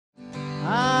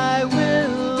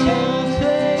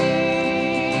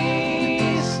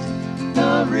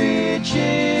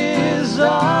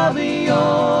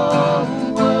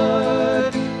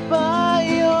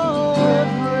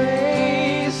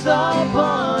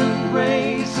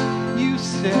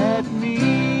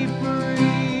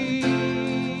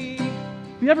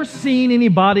you ever seen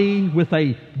anybody with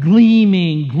a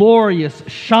gleaming, glorious,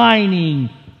 shining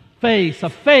face, a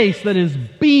face that is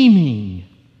beaming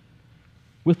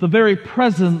with the very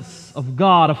presence of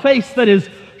God, a face that is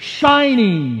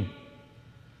shining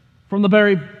from the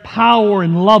very power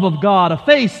and love of God, a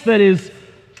face that is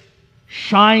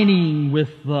shining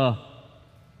with the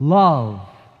love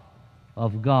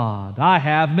of God? I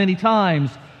have many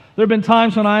times. There have been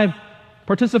times when I've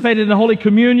participated in the Holy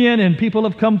Communion and people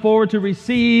have come forward to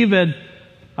receive, and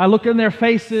I look in their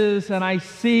faces and I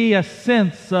see a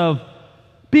sense of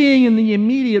being in the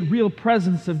immediate real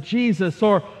presence of Jesus.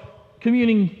 Or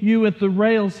communing you at the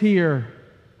rails here,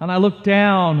 and I look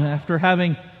down after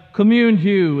having communed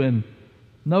you and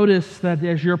notice that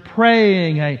as you're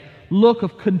praying, a look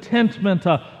of contentment,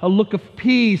 a look of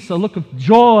peace, a look of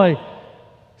joy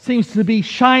seems to be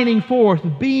shining forth,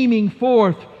 beaming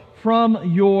forth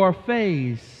from your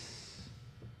face.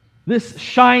 This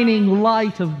shining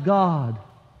light of God.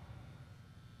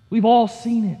 We've all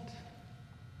seen it.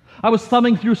 I was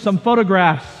thumbing through some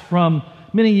photographs from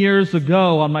many years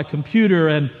ago on my computer,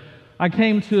 and I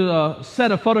came to a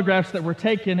set of photographs that were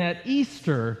taken at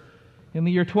Easter in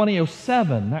the year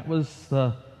 2007. That was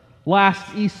the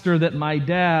last Easter that my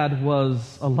dad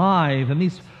was alive, and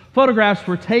these photographs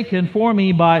were taken for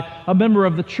me by a member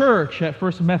of the church at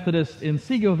First Methodist in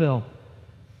Seagoville.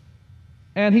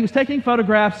 And he was taking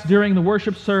photographs during the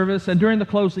worship service, and during the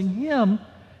closing hymn,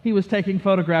 he was taking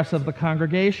photographs of the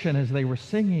congregation as they were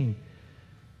singing.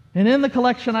 And in the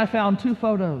collection, I found 2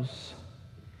 photos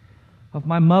of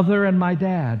my mother and my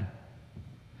dad.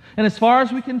 And as far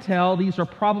as we can tell, these are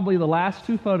probably the last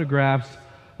 2 photographs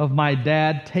of my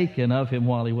dad taken of him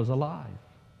while he was alive.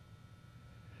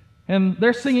 And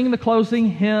they're singing the closing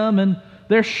hymn, and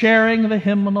they're sharing the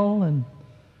hymnal, and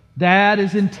Dad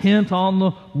is intent on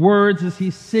the words as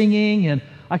he's singing, and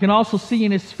I can also see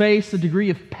in his face a degree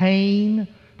of pain,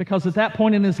 because at that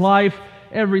point in his life,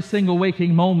 every single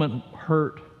waking moment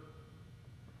hurt.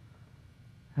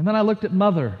 And then I looked at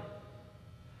Mother,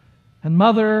 and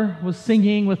Mother was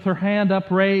singing with her hand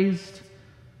upraised.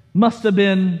 Must have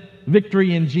been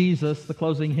Victory in Jesus, the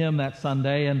closing hymn that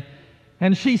Sunday,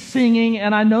 and she's singing,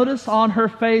 and I notice on her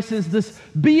face is this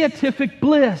beatific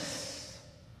bliss,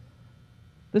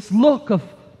 this look of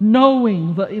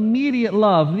knowing the immediate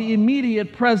love, the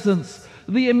immediate presence,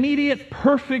 the immediate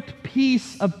perfect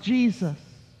peace of Jesus.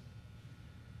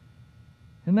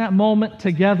 In that moment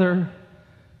together,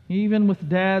 even with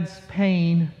Dad's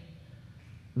pain,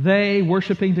 they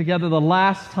worshiping together the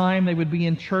last time they would be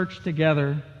in church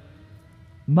together,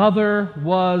 Mother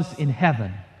was in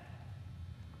heaven.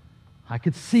 I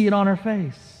could see it on her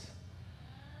face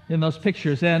in those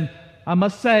pictures. And I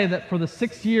must say that for the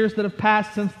 6 years that have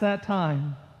passed since that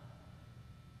time,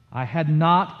 I had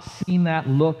not seen that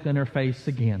look in her face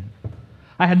again.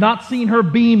 I had not seen her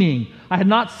beaming. I had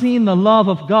not seen the love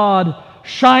of God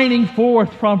shining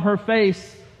forth from her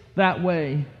face that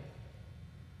way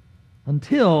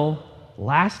until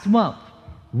last month,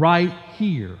 right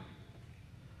here,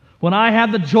 when I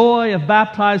had the joy of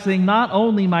baptizing not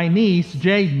only my niece,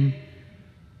 Jaden,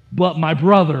 but my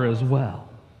brother as well.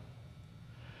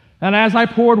 And as I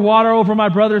poured water over my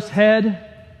brother's head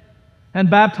and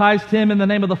baptized him in the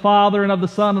name of the Father and of the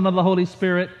Son and of the Holy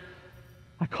Spirit,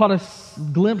 I caught a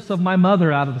glimpse of my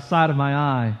mother out of the side of my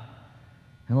eye.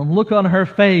 And the look on her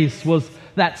face was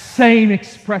that same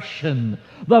expression,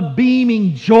 the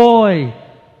beaming joy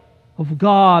of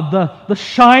God, the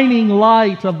shining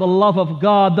light of the love of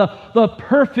God, the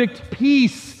perfect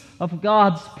peace of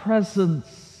God's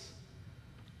presence.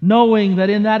 Knowing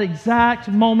that in that exact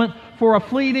moment, for a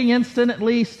fleeting instant at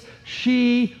least,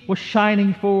 she was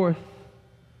shining forth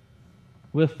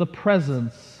with the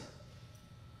presence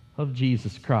of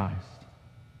Jesus Christ.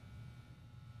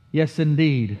 Yes,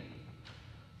 indeed,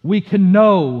 we can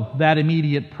know that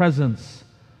immediate presence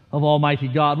of Almighty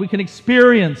God. We can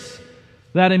experience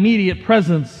that immediate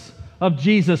presence of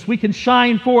Jesus. We can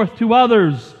shine forth to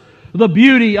others the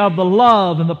beauty of the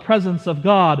love and the presence of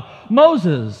God.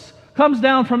 Moses comes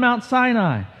down from Mount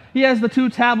Sinai. He has the 2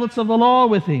 tablets of the law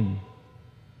with him.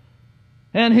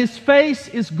 And his face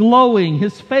is glowing.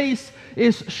 His face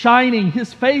is shining.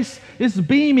 His face is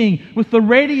beaming with the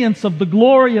radiance of the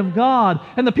glory of God.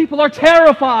 And the people are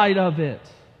terrified of it.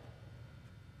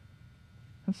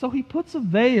 And so he puts a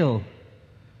veil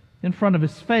in front of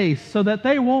his face so that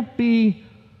they won't be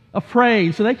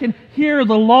afraid, so they can hear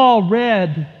the law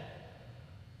read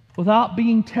without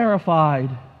being terrified.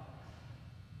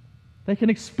 They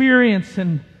can experience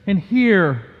and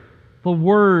hear the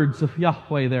words of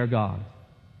Yahweh their God.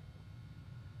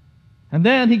 And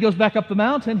then he goes back up the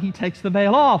mountain, he takes the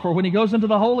veil off. Or when he goes into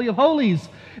the Holy of Holies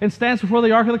and stands before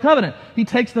the Ark of the Covenant, he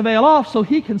takes the veil off so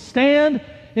he can stand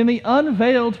in the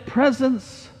unveiled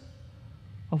presence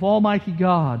of Almighty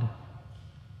God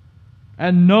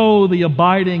and know the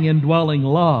abiding, indwelling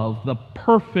love, the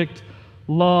perfect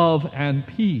love and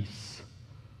peace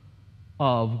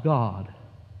of God.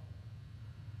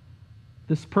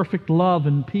 This perfect love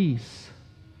and peace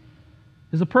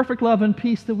is a perfect love and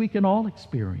peace that we can all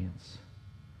experience.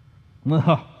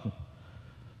 No.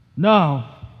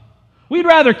 We'd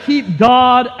rather keep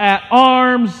God at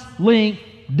arm's length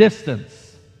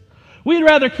distance. We'd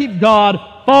rather keep God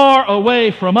far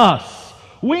away from us.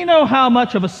 We know how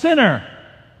much of a sinner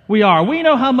we are. We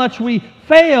know how much we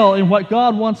fail in what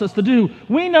God wants us to do.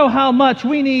 We know how much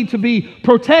we need to be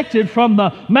protected from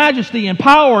the majesty and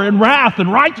power and wrath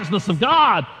and righteousness of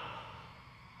God.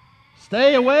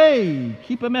 Stay away.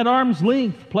 Keep Him at arm's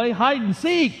length. Play hide and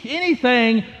seek.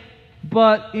 Anything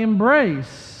but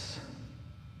embrace.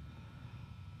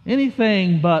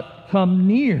 Anything but come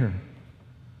near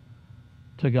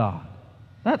to God.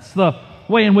 That's the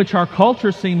way in which our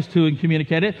culture seems to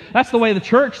communicate it. That's the way the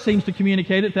church seems to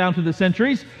communicate it down through the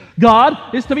centuries.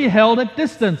 God is to be held at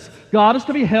distance. God is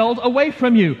to be held away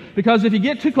from you. Because if you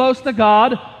get too close to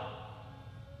God,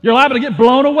 you're liable to get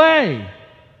blown away.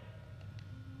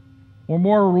 Or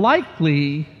more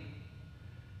likely,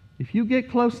 if you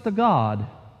get close to God,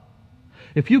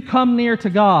 if you come near to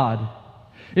God,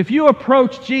 if you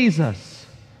approach Jesus,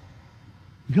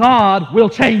 God will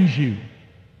change you.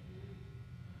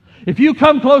 If you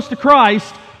come close to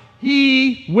Christ,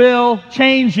 He will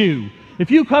change you. If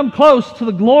you come close to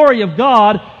the glory of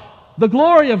God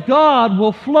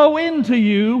will flow into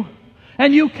you,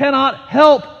 and you cannot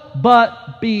help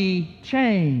but be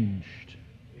changed.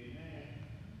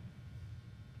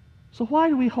 So why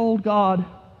do we hold God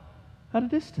at a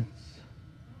distance?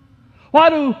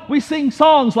 Why do we sing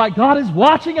songs like God is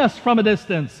watching us from a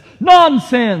distance?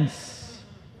 Nonsense!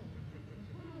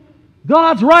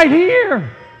 God's right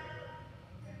here.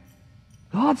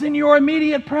 God's in your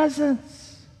immediate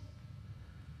presence.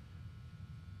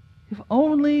 If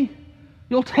only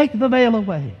you'll take the veil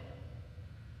away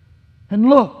and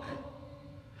look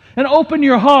and open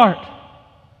your heart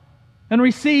and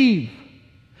receive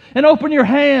and open your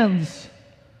hands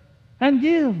and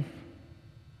give.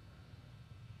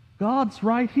 God's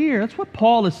right here. That's what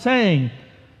Paul is saying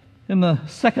in the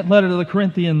second letter to the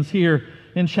Corinthians here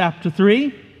in chapter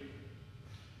 3.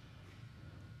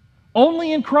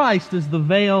 Only in Christ is the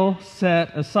veil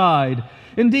set aside.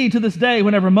 Indeed, to this day,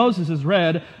 whenever Moses is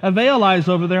read, a veil lies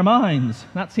over their minds.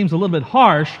 That seems a little bit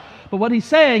harsh, but what he's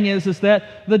saying is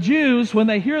that the Jews, when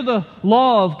they hear the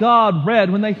law of God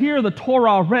read, when they hear the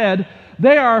Torah read,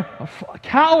 they are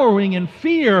cowering in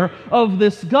fear of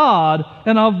this God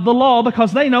and of the law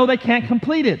because they know they can't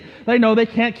complete it. They know they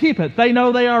can't keep it. They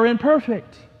know they are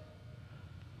imperfect.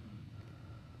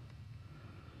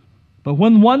 But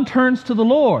when one turns to the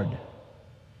Lord,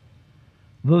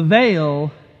 the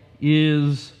veil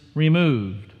is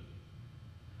removed.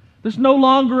 There's no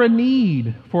longer a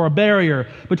need for a barrier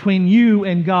between you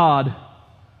and God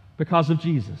because of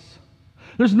Jesus.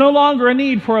 There's no longer a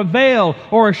need for a veil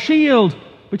or a shield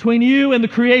between you and the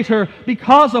Creator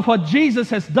because of what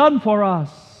Jesus has done for us.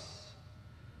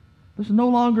 There's no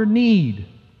longer need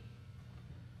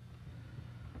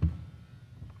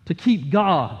to keep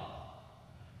God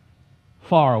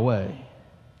far away.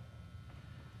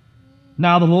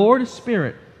 Now the Lord is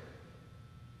Spirit,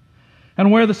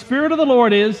 and where the Spirit of the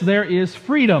Lord is, there is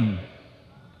freedom.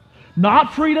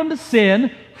 Not freedom to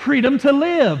sin, freedom to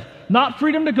live. Not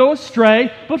freedom to go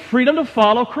astray, but freedom to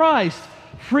follow Christ.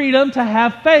 Freedom to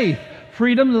have faith.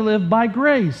 Freedom to live by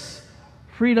grace.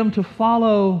 Freedom to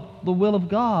follow the will of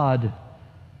God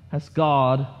as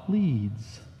God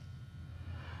leads.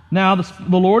 Now,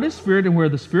 the Lord is Spirit, and where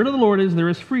the Spirit of the Lord is, there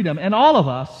is freedom. And all of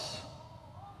us,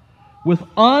 with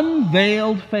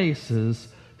unveiled faces,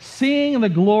 seeing the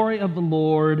glory of the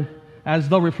Lord as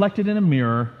though reflected in a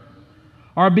mirror,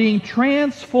 are being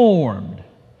transformed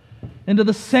into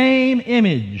the same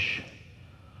image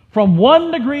from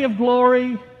one degree of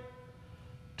glory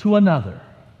to another.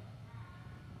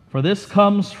 For this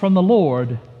comes from the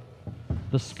Lord,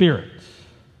 the Spirit.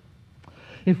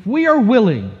 If we are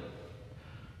willing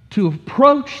to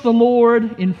approach the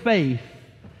Lord in faith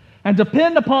and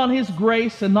depend upon His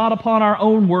grace and not upon our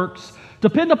own works,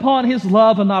 depend upon His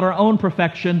love and not our own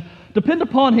perfection, depend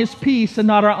upon His peace and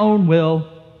not our own will,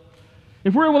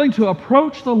 if we're willing to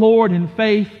approach the Lord in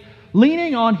faith,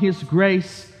 leaning on His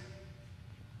grace,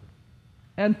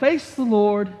 and face the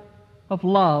Lord of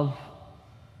love,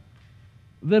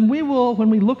 then we will, when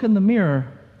we look in the mirror,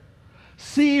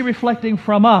 see reflecting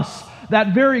from us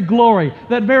that very glory,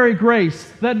 that very grace,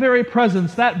 that very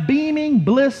presence, that beaming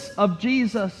bliss of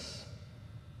Jesus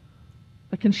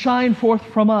that can shine forth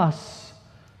from us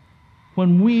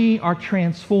when we are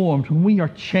transformed, when we are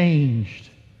changed,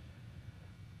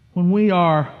 when we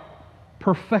are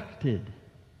perfected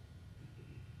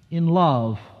in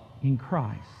love in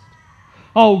Christ.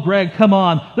 Oh, Greg, come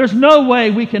on. There's no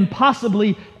way we can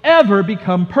possibly ever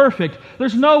become perfect.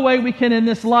 There's no way we can in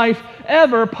this life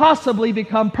ever possibly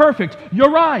become perfect.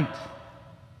 You're right.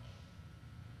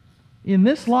 In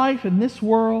this life, in this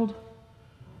world,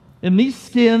 in these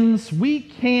skins, we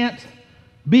can't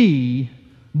be,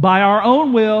 by our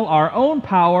own will, our own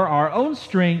power, our own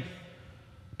strength,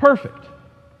 perfect.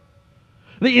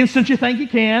 The instant you think you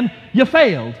can, you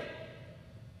failed.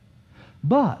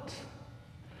 But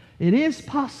it is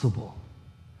possible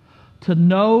to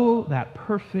know that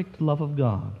perfect love of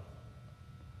God.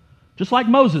 Just like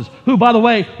Moses, who, by the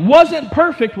way, wasn't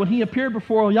perfect when he appeared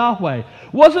before Yahweh,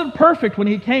 wasn't perfect when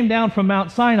he came down from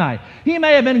Mount Sinai. He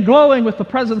may have been glowing with the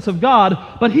presence of God,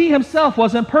 but he himself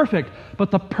wasn't perfect.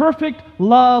 But the perfect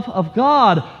love of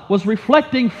God was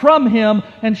reflecting from him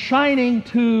and shining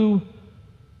to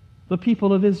the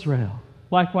people of Israel.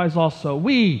 Likewise also,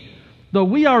 we, though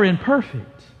we are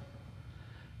imperfect,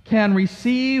 can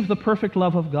receive the perfect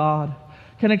love of God,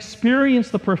 can experience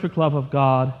the perfect love of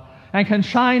God, and can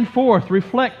shine forth,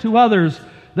 reflect to others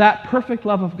that perfect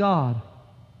love of God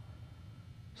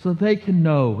so that they can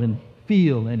know and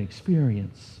feel and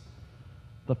experience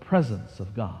the presence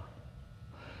of God.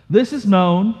 This is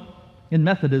known in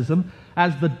Methodism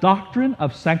as the doctrine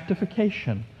of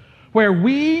sanctification, where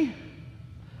we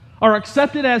are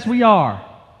accepted as we are,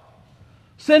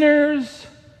 sinners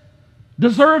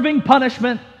deserving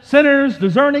punishment, sinners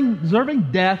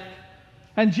deserving death,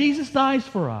 and Jesus dies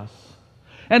for us.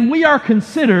 And we are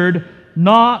considered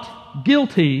not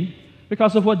guilty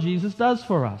because of what Jesus does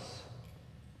for us.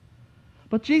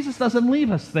 But Jesus doesn't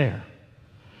leave us there.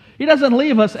 He doesn't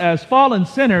leave us as fallen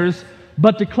sinners,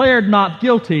 but declared not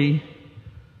guilty.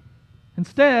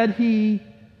 Instead, He,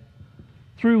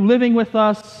 through living with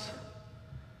us,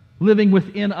 living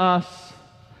within us,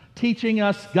 teaching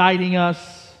us, guiding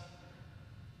us,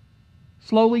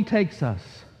 slowly takes us,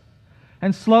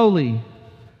 and slowly,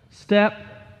 step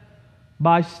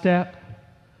by step,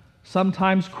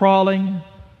 sometimes crawling,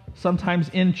 sometimes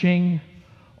inching,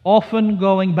 often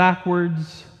going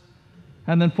backwards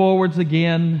and then forwards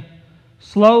again,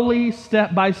 slowly,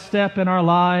 step by step in our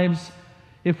lives.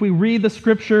 If we read the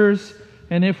Scriptures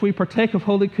and if we partake of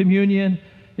Holy Communion,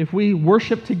 if we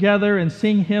worship together and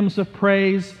sing hymns of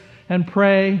praise and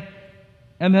pray,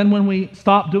 and then when we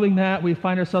stop doing that, we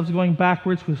find ourselves going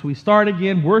backwards because we start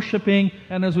again worshiping.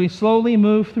 And as we slowly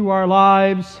move through our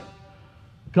lives,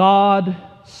 God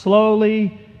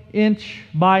slowly, inch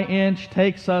by inch,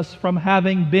 takes us from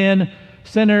having been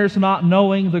sinners, not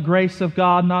knowing the grace of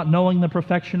God, not knowing the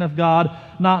perfection of God,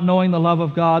 not knowing the love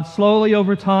of God, slowly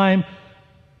over time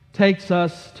takes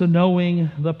us to knowing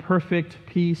the perfect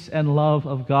peace and love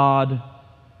of God.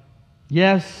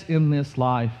 Yes, in this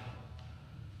life,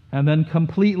 and then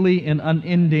completely and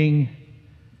unending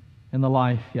in the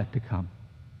life yet to come.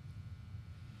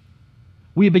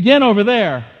 We begin over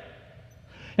there.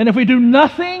 And if we do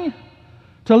nothing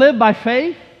to live by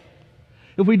faith,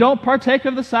 if we don't partake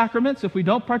of the sacraments, if we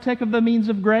don't partake of the means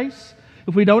of grace,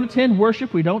 if we don't attend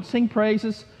worship, we don't sing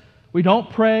praises, we don't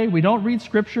pray, we don't read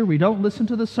Scripture, we don't listen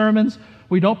to the sermons,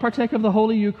 we don't partake of the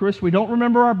Holy Eucharist, we don't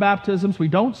remember our baptisms, we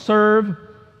don't serve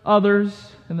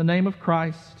others in the name of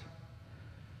Christ,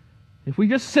 if we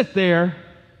just sit there,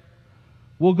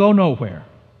 we'll go nowhere.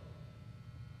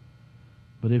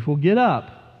 But if we'll get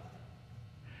up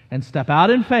and step out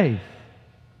in faith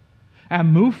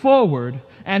and move forward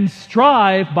and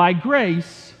strive by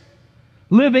grace,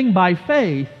 living by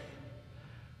faith,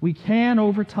 we can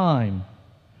over time,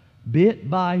 bit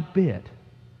by bit,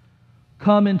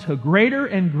 come into greater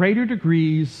and greater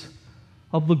degrees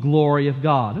of the glory of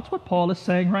God. That's what Paul is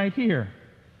saying right here.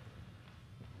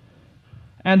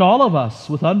 And all of us,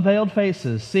 with unveiled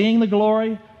faces, seeing the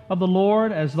glory of the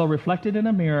Lord as though reflected in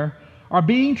a mirror, are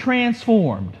being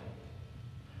transformed.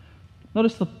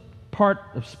 Notice the part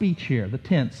of speech here, the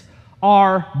tense.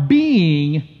 Are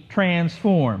being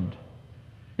transformed.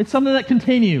 It's something that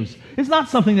continues. It's not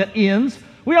something that ends.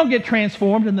 We don't get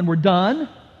transformed and then we're done.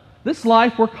 This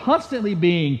life, we're constantly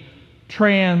being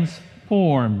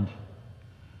transformed.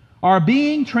 Are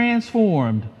being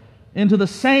transformed into the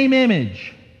same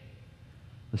image.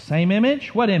 The same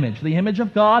image? What image? The image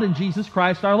of God in Jesus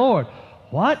Christ our Lord.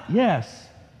 What? Yes.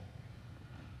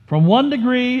 From one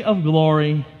degree of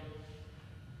glory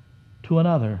to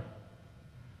another.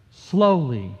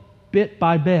 slowly, bit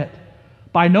by bit,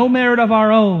 by no merit of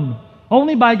our own,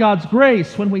 only by God's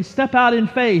grace, when we step out in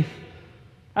faith,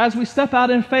 as we step out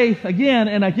in faith again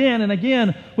and again and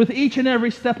again, with each and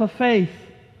every step of faith,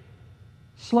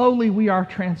 slowly we are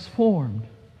transformed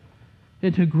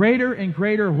into greater and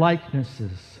greater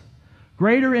likenesses,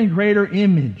 greater and greater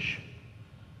image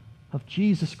of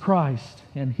Jesus Christ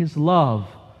and His love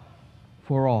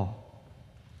for all.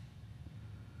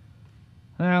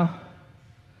 Now,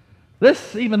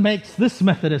 this even makes this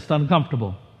Methodist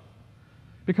uncomfortable,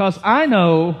 because I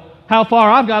know how far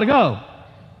I've got to go.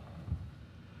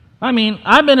 I mean,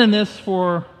 I've been in this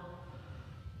for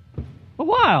a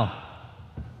while.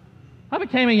 I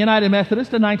became a United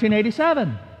Methodist in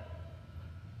 1987.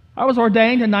 I was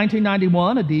ordained in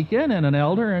 1991, a deacon and an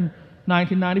elder in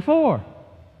 1994.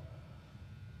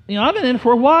 I've been in it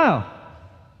for a while.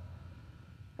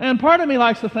 And part of me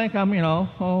likes to think I'm, I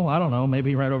don't know,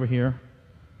 maybe right over here.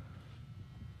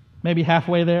 Maybe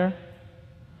halfway there.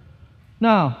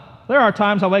 No, there are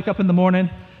times I wake up in the morning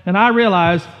and I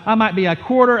realize I might be a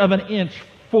quarter of an inch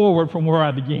forward from where I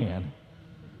began.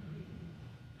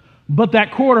 But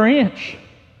that quarter inch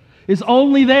is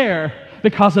only there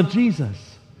because of Jesus,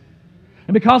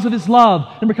 and because of His love,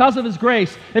 and because of His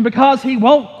grace, and because He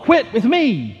won't quit with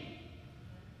me,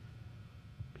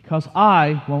 because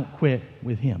I won't quit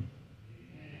with Him.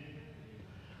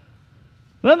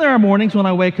 Then there are mornings when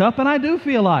I wake up and I do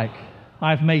feel like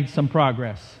I've made some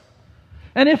progress.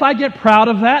 And if I get proud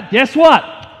of that, guess what?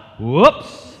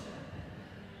 Whoops!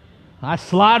 I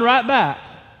slide right back.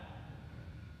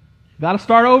 Got to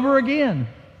start over again.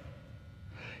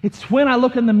 It's when I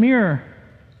look in the mirror,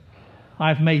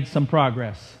 I've made some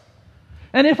progress.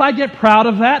 And if I get proud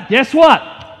of that, guess what?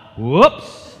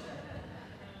 Whoops!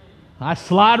 I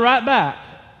slide right back.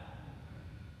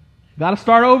 Got to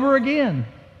start over again.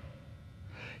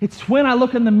 It's when I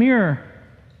look in the mirror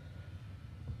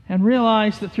and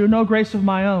realize that through no grace of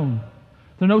my own,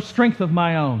 through no strength of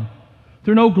my own,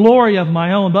 through no glory of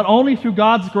my own, but only through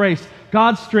God's grace,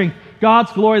 God's strength,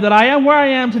 God's glory, that I am where I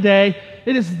am today.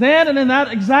 It is then and in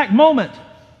that exact moment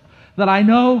that I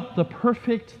know the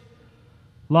perfect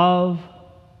love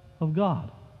of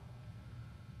God.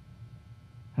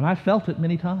 And I've felt it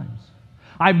many times.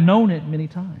 I've known it many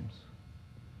times.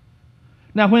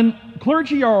 Now, when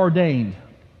clergy are ordained,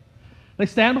 they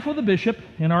stand before the bishop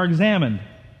and are examined.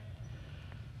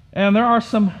 And there are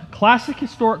some classic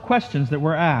historic questions that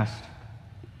were asked.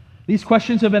 These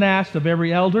questions have been asked of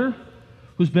every elder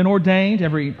who's been ordained,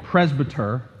 every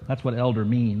presbyter. That's what elder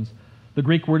means. The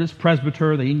Greek word is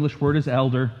presbyter, the English word is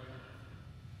elder.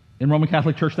 In Roman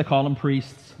Catholic Church, they call them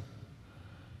priests.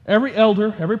 Every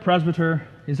elder, every presbyter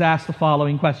is asked the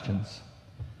following questions.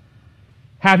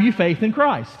 Have you faith in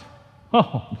Christ?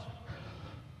 Oh,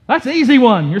 that's an easy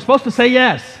one. You're supposed to say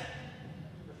yes.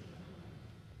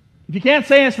 If you can't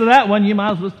say yes to that one, you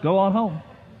might as well just go on home.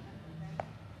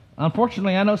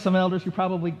 Unfortunately, I know some elders who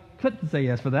probably couldn't say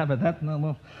yes for that, but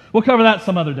we'll cover that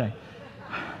some other day.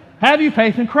 Have you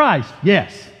faith in Christ?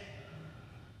 Yes.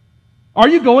 Are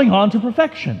you going on to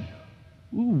perfection?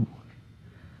 Ooh.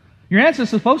 Your answer is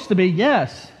supposed to be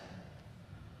yes.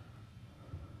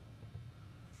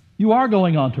 You are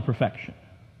going on to perfection.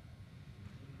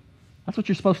 That's what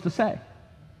you're supposed to say.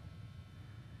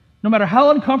 No matter how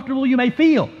uncomfortable you may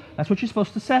feel, that's what you're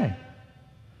supposed to say.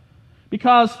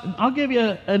 Because I'll give you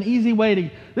an easy way to...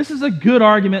 This is a good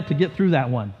argument to get through that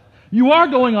one. You are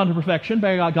going on to perfection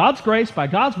by God's grace, by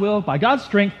God's will, by God's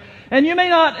strength, and you may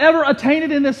not ever attain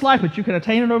it in this life, but you can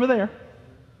attain it over there.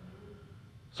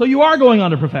 So you are going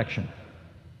on to perfection.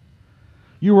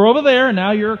 You were over there, and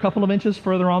now you're a couple of inches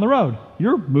further on the road.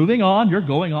 You're moving on, you're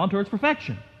going on towards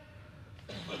perfection.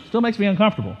 Still makes me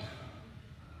uncomfortable.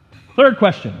 Third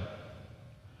question.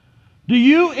 Do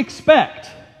you expect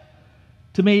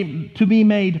to be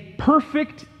made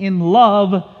perfect in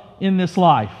love in this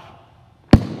life?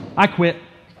 I quit.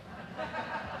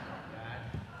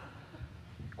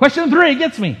 Question 3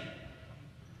 gets me.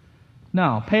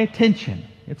 Now, pay attention.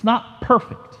 It's not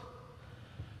perfect.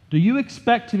 Do you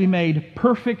expect to be made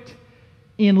perfect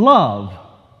in love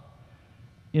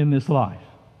in this life?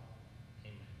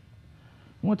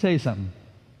 I want to tell you something.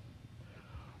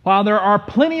 While there are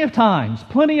plenty of times,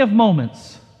 plenty of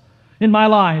moments in my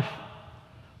life,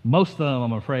 most of them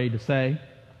I'm afraid to say,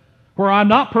 where I'm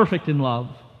not perfect in love,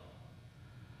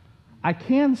 I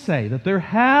can say that there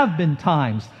have been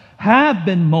times, have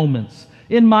been moments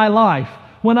in my life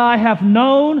when I have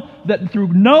known that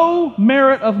through no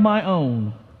merit of my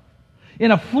own,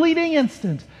 in a fleeting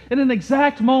instant, in an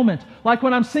exact moment, like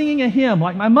when I'm singing a hymn,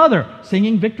 like my mother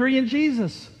singing Victory in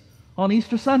Jesus on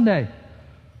Easter Sunday,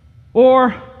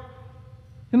 or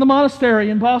in the monastery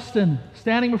in Boston,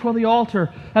 standing before the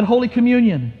altar at Holy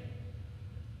Communion,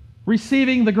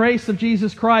 receiving the grace of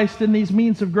Jesus Christ in these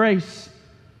means of grace,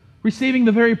 receiving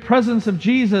the very presence of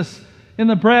Jesus in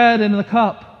the bread and in the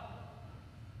cup.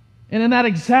 And in that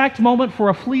exact moment, for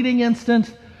a fleeting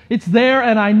instant, it's there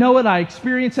and I know it, I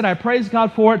experience it, I praise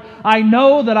God for it. I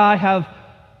know that I have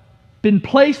been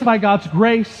placed by God's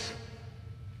grace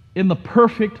in the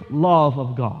perfect love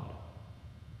of God.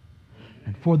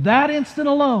 And for that instant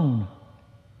alone,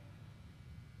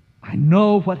 I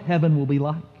know what heaven will be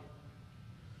like.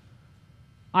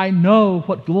 I know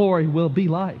what glory will be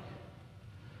like.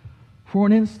 For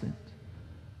an instant,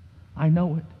 I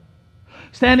know it.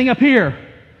 Standing up here,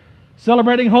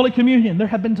 celebrating Holy Communion, there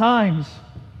have been times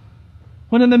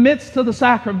when in the midst of the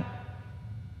sacrament,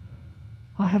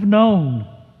 I have known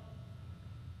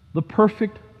the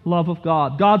perfect love of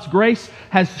God. God's grace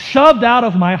has shoved out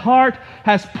of my heart,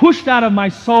 has pushed out of my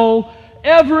soul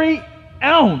every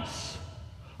ounce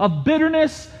of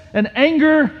bitterness and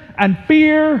anger and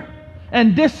fear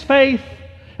and disfaith,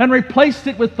 and replaced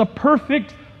it with the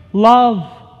perfect love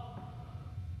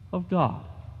of God.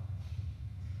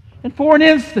 And for an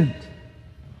instant,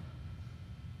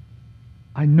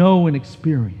 I know and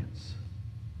experience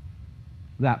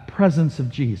that presence of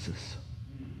Jesus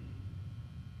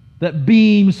that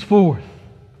beams forth,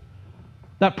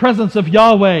 that presence of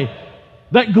Yahweh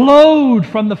that glowed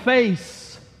from the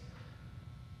face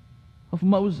of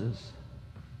Moses,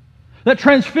 that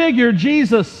transfigured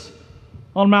Jesus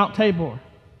on Mount Tabor,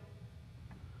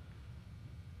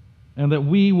 and that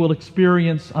we will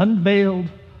experience unveiled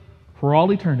for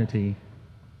all eternity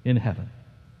in heaven.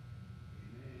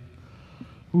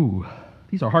 Ooh,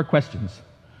 these are hard questions.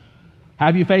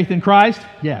 Have you faith in Christ?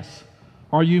 Yes.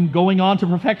 Are you going on to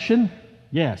perfection?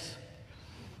 Yes.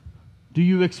 Do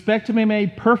you expect to be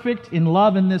made perfect in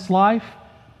love in this life?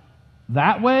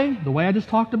 That way, the way I just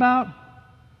talked about?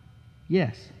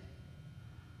 Yes.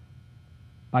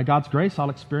 By God's grace, I'll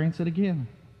experience it again.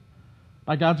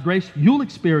 By God's grace, you'll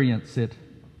experience it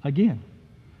again.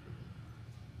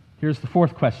 Here's the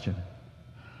fourth question.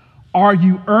 Are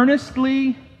you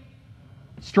earnestly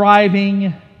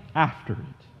striving after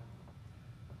it?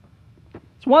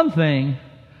 It's one thing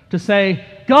to say,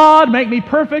 God, make me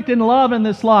perfect in love in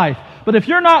this life. But if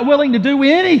you're not willing to do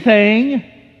anything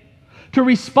to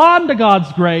respond to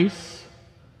God's grace,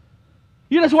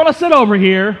 you just want to sit over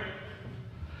here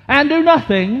and do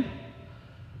nothing,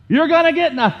 you're going to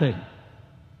get nothing.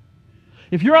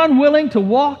 If you're unwilling to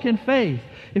walk in faith,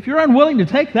 if you're unwilling to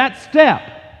take that step,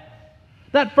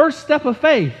 that first step of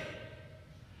faith,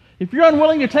 if you're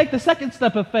unwilling to take the second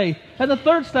step of faith, and the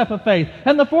third step of faith,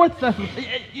 and the fourth step of faith,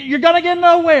 you're going to get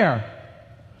nowhere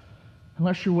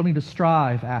unless you're willing to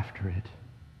strive after it.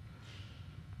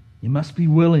 You must be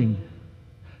willing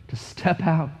to step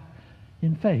out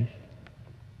in faith.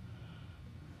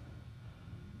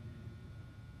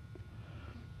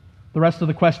 The rest of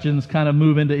the questions kind of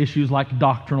move into issues like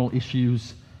doctrinal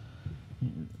issues,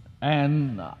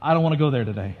 and I don't want to go there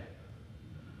today.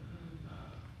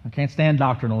 I can't stand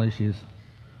doctrinal issues.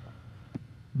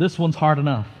 This one's hard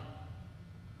enough.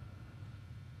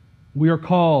 We are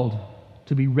called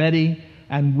to be ready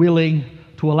and willing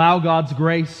to allow God's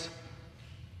grace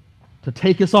to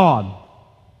take us on,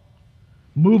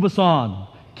 move us on,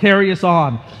 carry us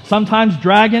on, sometimes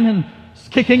dragging and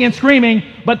kicking and screaming,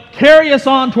 but carry us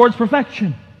on towards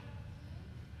perfection.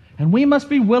 And we must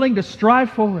be willing to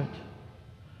strive for it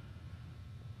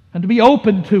and to be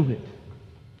open to it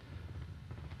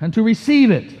and to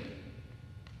receive it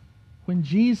when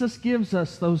Jesus gives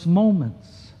us those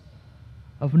moments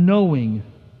of knowing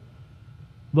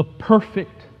the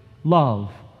perfect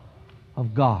love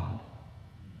of God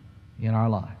in our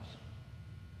lives.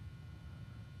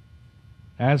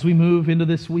 As we move into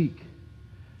this week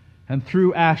and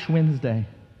through Ash Wednesday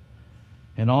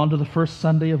and on to the first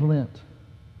Sunday of Lent,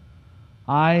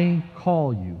 I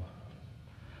call you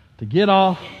to get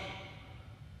off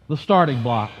the starting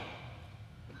block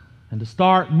and to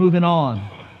start moving on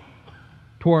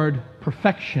toward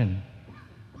perfection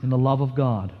in the love of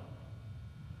God,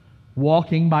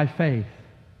 walking by faith,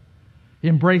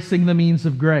 embracing the means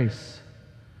of grace,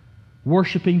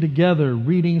 worshiping together,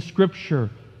 reading Scripture,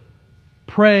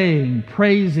 praying,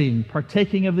 praising,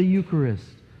 partaking of the Eucharist,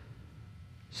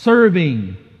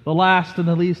 serving the last and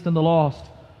the least and the lost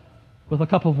with a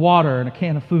cup of water and a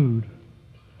can of food,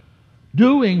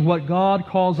 doing what God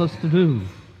calls us to do.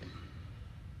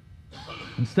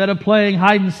 Instead of playing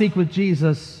hide and seek with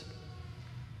Jesus,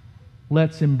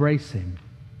 let's embrace Him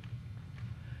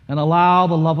and allow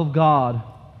the love of God,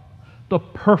 the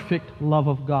perfect love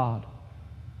of God,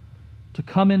 to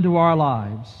come into our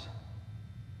lives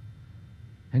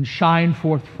and shine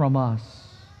forth from us.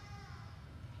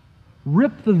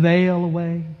 Rip the veil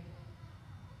away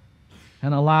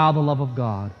and allow the love of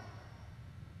God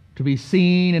to be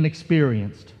seen and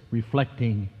experienced,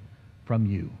 reflecting from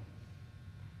you.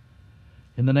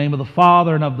 In the name of the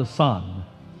Father, and of the Son,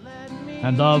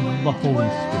 and of the Holy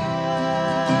Spirit.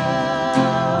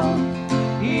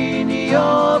 In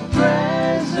your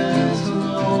presence,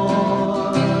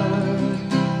 Lord,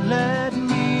 let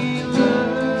me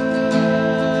learn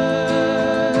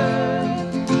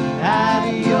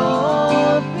at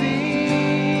your feet.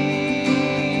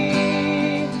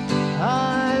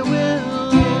 I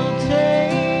will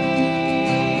taste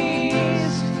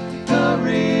the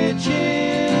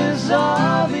riches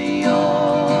of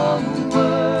your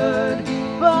word.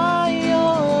 By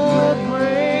your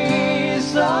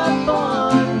grace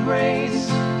upon grace,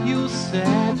 you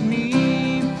set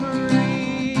me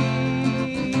free.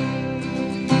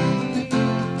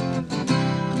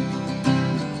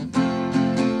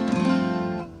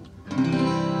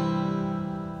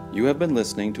 You have been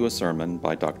listening to a sermon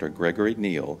by Dr. Gregory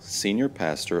Neal, Senior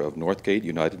Pastor of Northgate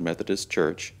United Methodist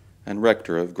Church and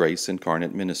Rector of Grace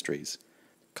Incarnate Ministries.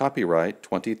 Copyright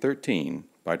 2013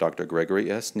 by Dr.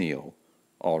 Gregory S. Neal.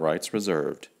 All rights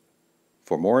reserved.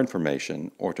 For more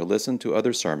information or to listen to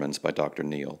other sermons by Dr.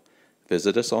 Neal,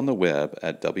 visit us on the web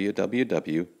at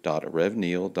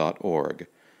www.revneal.org.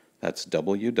 That's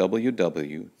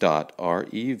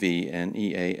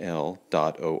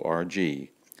www.revneal.org.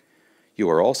 You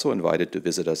are also invited to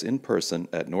visit us in person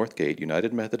at Northgate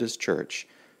United Methodist Church,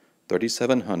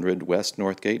 3700 West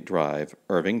Northgate Drive,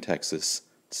 Irving, Texas,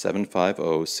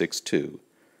 75062.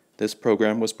 This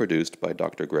program was produced by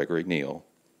Dr. Gregory Neal.